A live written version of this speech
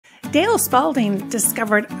Dale Spaulding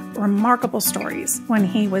discovered remarkable stories when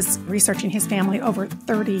he was researching his family over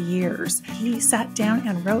 30 years. He sat down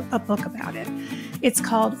and wrote a book about it. It's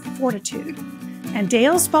called Fortitude. And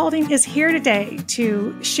Dale Spaulding is here today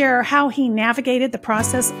to share how he navigated the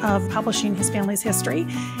process of publishing his family's history.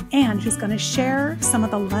 And he's going to share some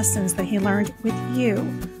of the lessons that he learned with you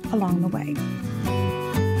along the way.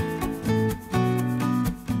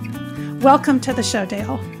 Welcome to the show,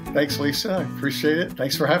 Dale. Thanks, Lisa. I appreciate it.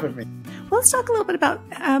 Thanks for having me. Well, let's talk a little bit about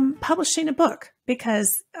publishing a book,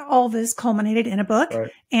 because all this culminated in a book.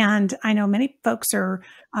 Right. And I know many folks are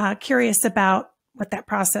curious about what that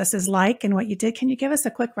process is like and what you did. Can you give us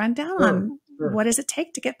a quick rundown on what does it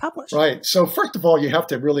take to get published? Right. So first of all, you have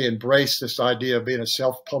to really embrace this idea of being a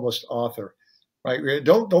self-published author, right?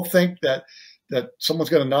 Don't think that someone's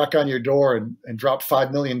going to knock on your door and drop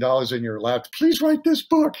 $5 million in your lap. Please write this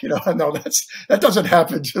book. No, that doesn't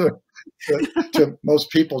happen to most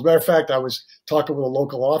people. As a matter of fact, I was talking with a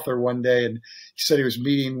local author one day, and he said he was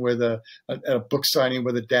meeting with a book signing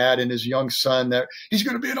with a dad and his young son, that he's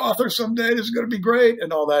going to be an author someday. This is going to be great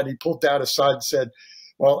and all that. And he pulled Dad aside and said,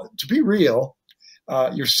 well, to be real,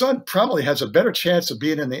 your son probably has a better chance of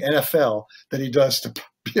being in the NFL than he does to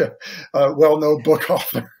be a well-known book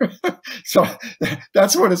author. So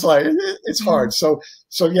that's what it's like. It's hard. So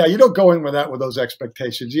yeah, you don't go in with those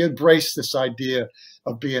expectations. You embrace this idea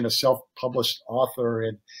of being a self-published author,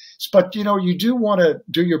 but you do want to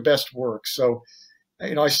do your best work. So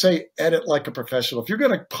I say edit like a professional. If you're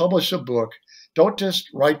going to publish a book, don't just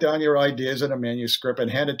write down your ideas in a manuscript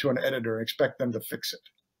and hand it to an editor and expect them to fix it.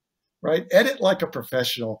 Right? Edit like a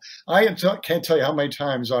professional. I can't tell you how many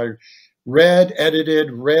times I read,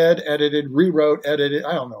 edited, rewrote, edited,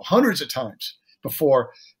 I don't know, hundreds of times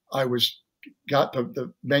before I got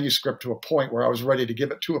the manuscript to a point where I was ready to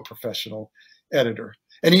give it to a professional editor.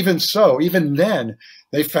 And even then,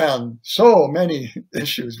 they found so many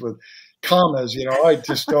issues with commas. I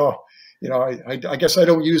just, I guess I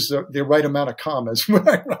don't use the right amount of commas when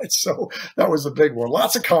I write. So that was the big one.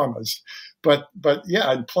 Lots of commas. But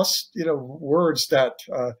yeah, and plus, words that,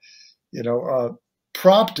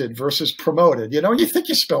 prompted versus promoted. You think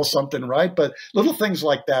you spell something right, but little things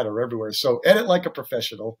like that are everywhere. So edit like a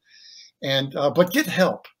professional, but get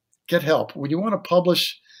help. Get help. When you want to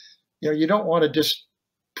publish, you don't want to just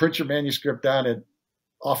print your manuscript down at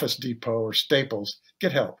Office Depot or Staples.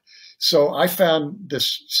 Get help. So I found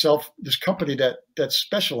this company that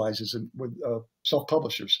specializes with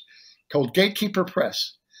self-publishers called Gatekeeper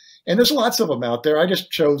Press. And there's lots of them out there. I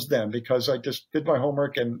just chose them because I just did my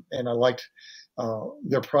homework and I liked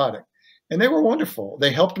their product. And they were wonderful.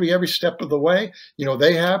 They helped me every step of the way.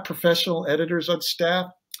 They have professional editors on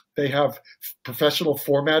staff. They have professional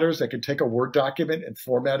formatters that can take a Word document and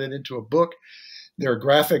format it into a book. Their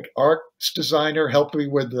graphic arts designer helped me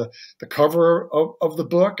with the cover of the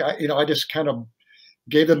book. I just kind of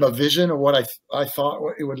gave them a vision of what I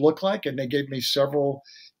thought it would look like, and they gave me several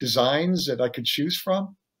designs that I could choose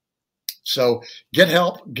from. So get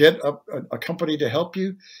help, get a company to help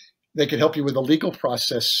you. They can help you with the legal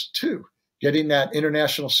process too, getting that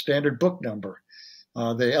international standard book number,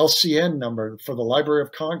 the LCN number for the Library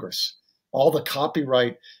of Congress, all the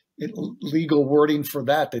copyright legal wording for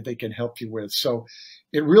that they can help you with. So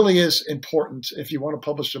it really is important, if you want to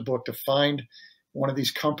publish a book, to find one of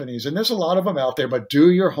these companies. And there's a lot of them out there, but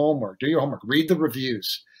do your homework, read the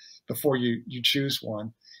reviews before you choose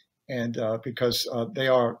one. And because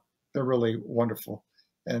they're really wonderful.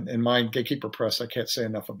 And mine, Gatekeeper Press, I can't say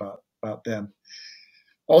enough about them.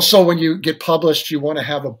 Also, when you get published, you want to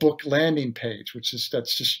have a book landing page,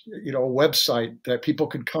 that's just a website that people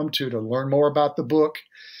can come to learn more about the book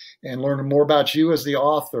and learn more about you as the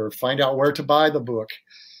author, find out where to buy the book.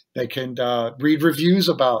 They can read reviews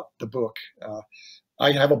about the book.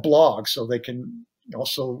 I have a blog, so they can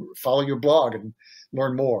also follow your blog and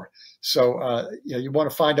learn more. So you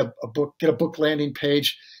want to find a book, get a book landing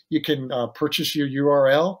page. You can purchase your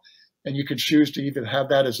URL, and you can choose to either have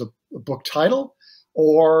that as a book title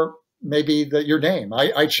or maybe your name.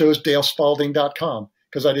 I chose DaleSpaulding.com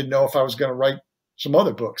because I didn't know if I was going to write some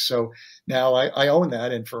other books. So now I own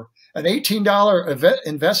that. And for an $18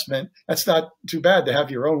 investment, that's not too bad to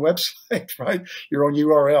have your own website, right? Your own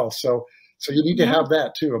URL. So you need to have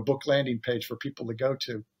that too, a book landing page for people to go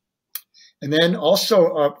to. And then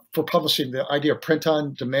also for publishing, the idea of print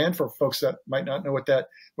on demand for folks that might not know what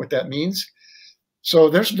that means. So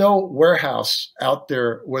there's no warehouse out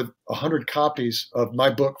there with 100 copies of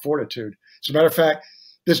my book, Fortitude. As a matter of fact,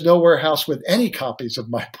 there's no warehouse with any copies of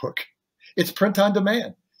my book. It's print on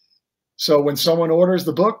demand. So when someone orders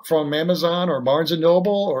the book from Amazon or Barnes and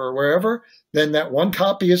Noble or wherever, then that one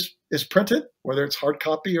copy is printed, whether it's hard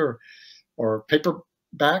copy or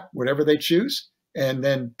paperback, whatever they choose, and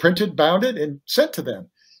then printed, bounded, and sent to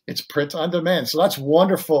them. It's print on demand. So that's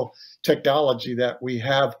wonderful technology that we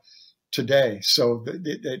have today. So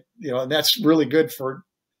and that's really good for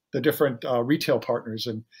the different retail partners,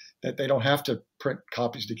 and that they don't have to print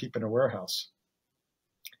copies to keep in a warehouse.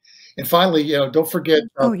 And finally, don't forget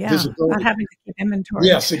visibility. Not having to keep inventory.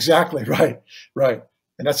 Yes, exactly. Right.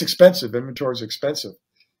 And that's expensive. Inventory is expensive.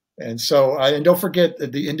 And so, and don't forget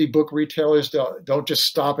the indie book retailers. Don't just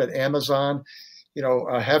stop at Amazon.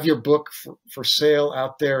 Have your book for sale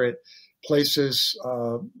out there at places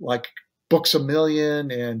like Books A Million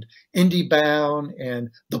and IndieBound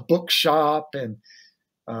and The Bookshop and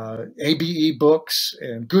ABE Books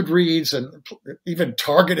and Goodreads and even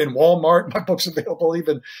Target and Walmart. My book's available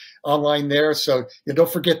even online there. So don't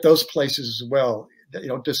forget those places as well.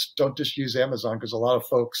 Don't just use Amazon, because a lot of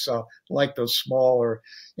folks like those smaller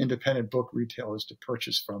independent book retailers to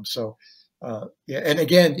purchase from. So and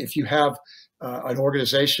again, if you have an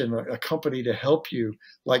organization, a company to help you,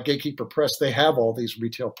 like Gatekeeper Press, they have all these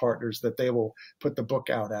retail partners that they will put the book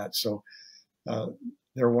out at. So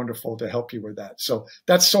they're wonderful to help you with that. So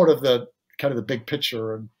that's sort of the big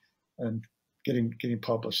picture and getting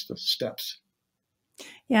published, the steps.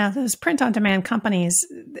 Yeah, those print-on-demand companies,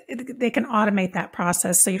 they can automate that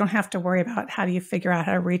process, so you don't have to worry about how do you figure out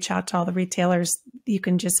how to reach out to all the retailers. You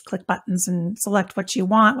can just click buttons and select what you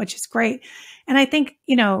want, which is great. And I think,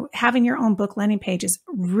 having your own book landing page is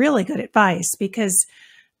really good advice, because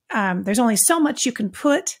there's only so much you can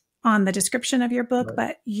put on the description of your book, right,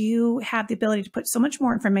 but you have the ability to put so much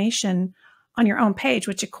more information on your own page,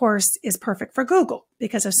 which of course is perfect for Google,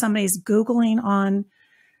 because if somebody's Googling on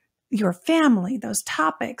your family, those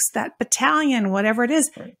topics, that battalion, whatever it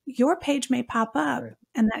is, right, your page may pop up, right,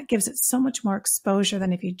 and that gives it so much more exposure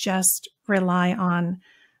than if you just rely on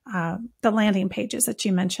the landing pages that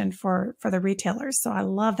you mentioned for the retailers. So I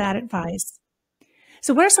love that advice.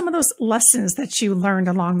 So what are some of those lessons that you learned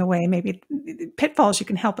along the way, maybe pitfalls you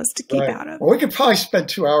can help us to keep out of? Well, we could probably spend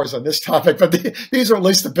 2 hours on this topic, but these are at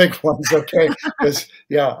least the big ones, okay? Because,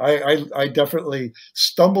 I definitely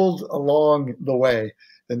stumbled along the way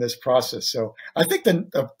in this process. So I think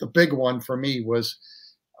the big one for me was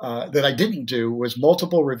that I didn't do was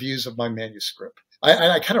multiple reviews of my manuscript.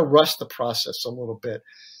 I kind of rushed the process a little bit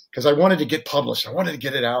because I wanted to get published. I wanted to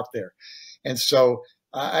get it out there. And so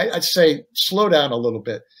I'd say slow down a little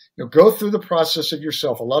bit. Go through the process of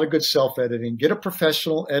yourself, a lot of good self-editing, get a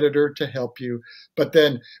professional editor to help you. But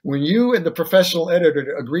then when you and the professional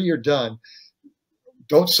editor agree you're done,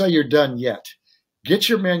 don't say you're done yet. Get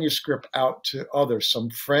your manuscript out to others, some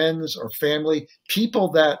friends or family,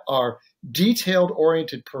 people that are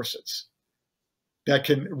detailed-oriented persons that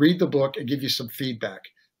can read the book and give you some feedback,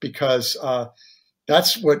 because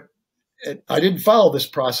that's what I didn't follow this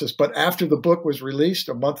process. But after the book was released,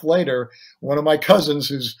 a month later, one of my cousins,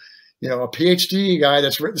 who's a PhD guy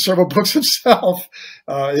that's written several books himself,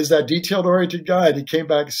 is that detailed-oriented guy. And he came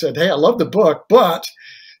back and said, "Hey, I love the book, but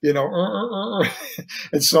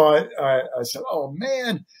and so I said, "Oh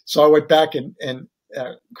man!" So I went back and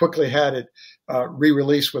quickly had it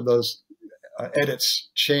re-released with those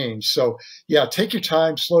edits changed. So take your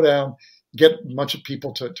time, slow down, get a bunch of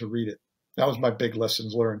people to read it. That was my big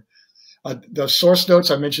lessons learned. The source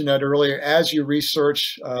notes, I mentioned that earlier. As you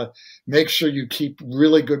research, make sure you keep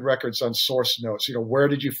really good records on source notes. Where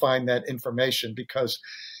did you find that information? Because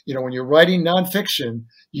when you're writing nonfiction,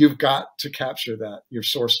 you've got to capture that, your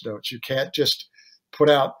source notes. You can't just put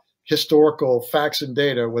out historical facts and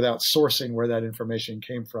data without sourcing where that information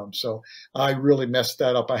came from. So I really messed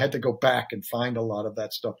that up. I had to go back and find a lot of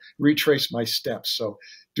that stuff, retrace my steps. So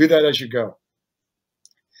do that as you go.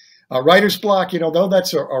 Writer's block, though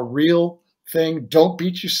that's a real thing, don't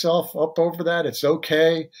beat yourself up over that. It's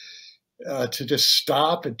okay to just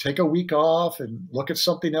stop and take a week off and look at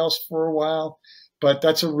something else for a while. But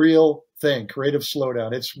that's a real thing, creative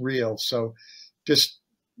slowdown. It's real. So just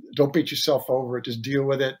don't beat yourself over it. Just deal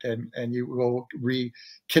with it, and you will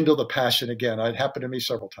rekindle the passion again. It happened to me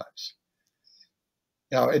several times.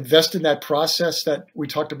 Now, invest in that process that we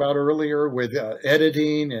talked about earlier with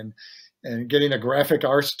editing and getting a graphic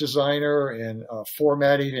arts designer and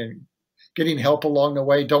formatting and getting help along the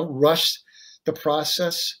way. Don't rush the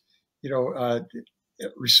process.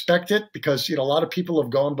 Respect it, because a lot of people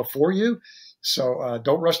have gone before you. So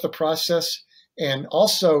don't rush the process, and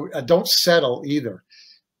also don't settle either.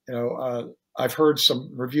 I've heard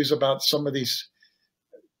some reviews about some of these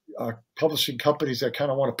publishing companies that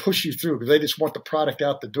kind of want to push you through because they just want the product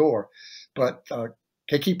out the door. But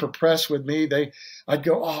keep impressed with me. I'd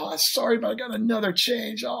go, oh, sorry, but I got another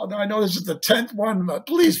change. Oh, no, I know this is the 10th one, but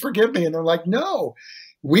please forgive me. And they're like, no,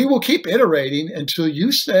 we will keep iterating until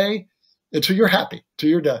you're happy, until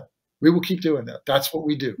you're done. We will keep doing that. That's what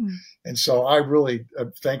we do. Mm. And so I really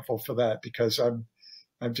am thankful for that, because I'm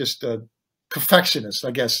just a perfectionist,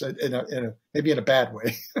 I guess, maybe in a bad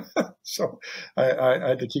way. So I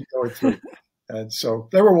had to keep going through. And so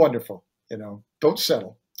they were wonderful. Don't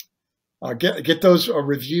settle. Get those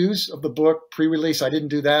reviews of the book pre-release. I didn't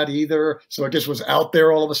do that either. So it just was out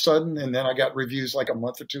there all of a sudden. And then I got reviews like a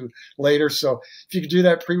month or two later. So if you could do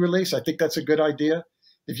that pre-release, I think that's a good idea.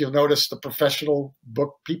 If you'll notice, the professional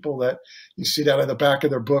book people that you see that in the back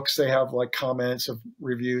of their books, they have like comments of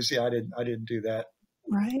reviews. Yeah, I didn't do that.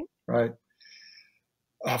 Right.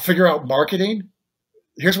 Figure out marketing.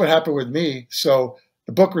 Here's what happened with me. So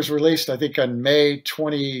the book was released, I think, on May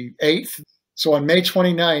 28th. So on May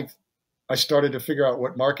 29th, I started to figure out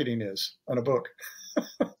what marketing is on a book.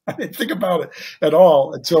 I didn't think about it at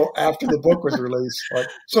all until after the book was released. Like,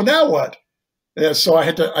 so now what? Yeah, so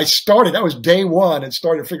that was day one, and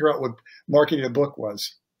started to figure out what marketing a book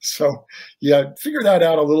was. So yeah, figure that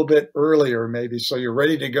out a little bit earlier, maybe, so you're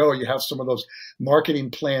ready to go. You have some of those marketing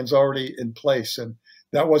plans already in place. And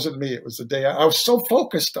that wasn't me. It was the day I was so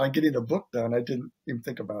focused on getting the book done, I didn't even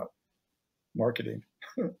think about marketing.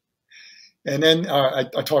 And then I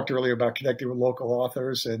talked earlier about connecting with local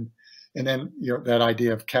authors, and then that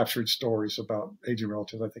idea of captured stories about aging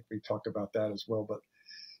relatives. I think we talked about that as well. But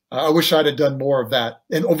I wish I'd have done more of that.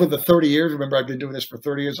 And over the 30 years, remember, I've been doing this for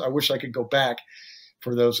 30 years. I wish I could go back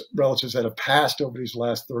for those relatives that have passed over these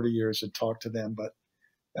last 30 years and talk to them, but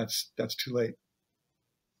that's too late.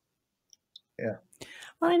 Yeah.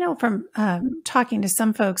 Well, I know from talking to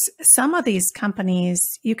some folks, some of these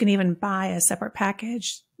companies, you can even buy a separate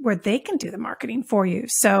package where they can do the marketing for you.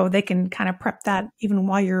 So they can kind of prep that even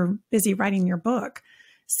while you're busy writing your book.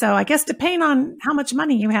 So I guess depending on how much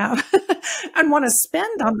money you have and want to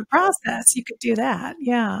spend on the process, you could do that.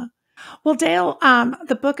 Yeah. Well, Dale,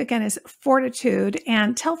 the book again is Fortitude,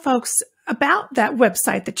 and tell folks about that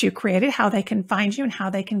website that you created, how they can find you and how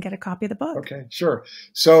they can get a copy of the book. Okay, sure.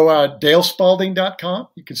 So DaleSpaulding.com,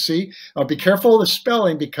 you can see. Be careful of the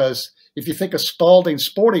spelling, because if you think of Spaulding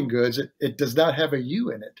Sporting Goods, it does not have a U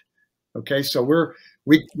in it. Okay, so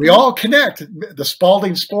we all connect. The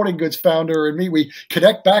Spaulding Sporting Goods founder and me, we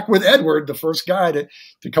connect back with Edward, the first guy to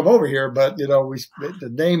come over here. But the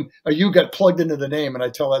name, a U got plugged into the name, and I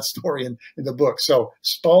tell that story in the book. So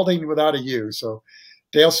Spaulding without a U. So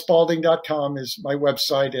DaleSpaulding.com is my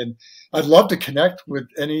website, and I'd love to connect with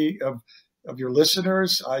any of your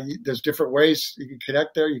listeners. There's different ways you can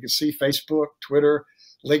connect there. You can see Facebook, Twitter,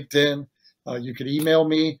 LinkedIn. You could email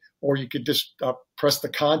me, or you could just press the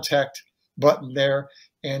contact button there,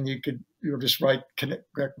 and you could just connect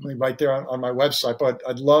me right there on my website. But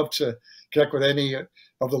I'd love to connect with any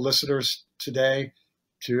of the listeners today,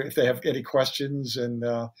 if they have any questions, and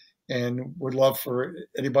would love for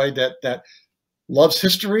anybody that loves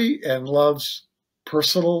history and loves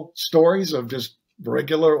personal stories of just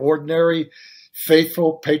regular, ordinary,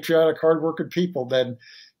 faithful, patriotic, hardworking people, then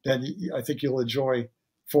I think you'll enjoy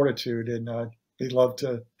Fortitude. And we'd love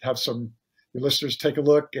to have some your listeners take a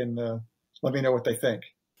look and let me know what they think.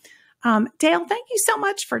 Dale, thank you so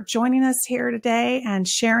much for joining us here today and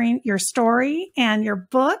sharing your story and your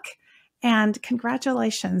book. And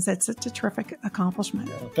congratulations. It's such a terrific accomplishment.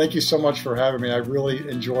 Yeah, thank you so much for having me. I really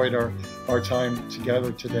enjoyed our time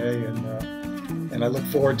together today. And I look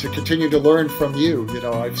forward to continue to learn from you.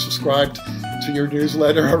 I've subscribed to your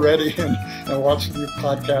newsletter already and watched your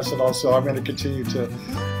podcast, and also I'm going to continue to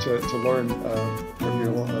learn from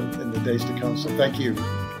you in the days to come. So thank you.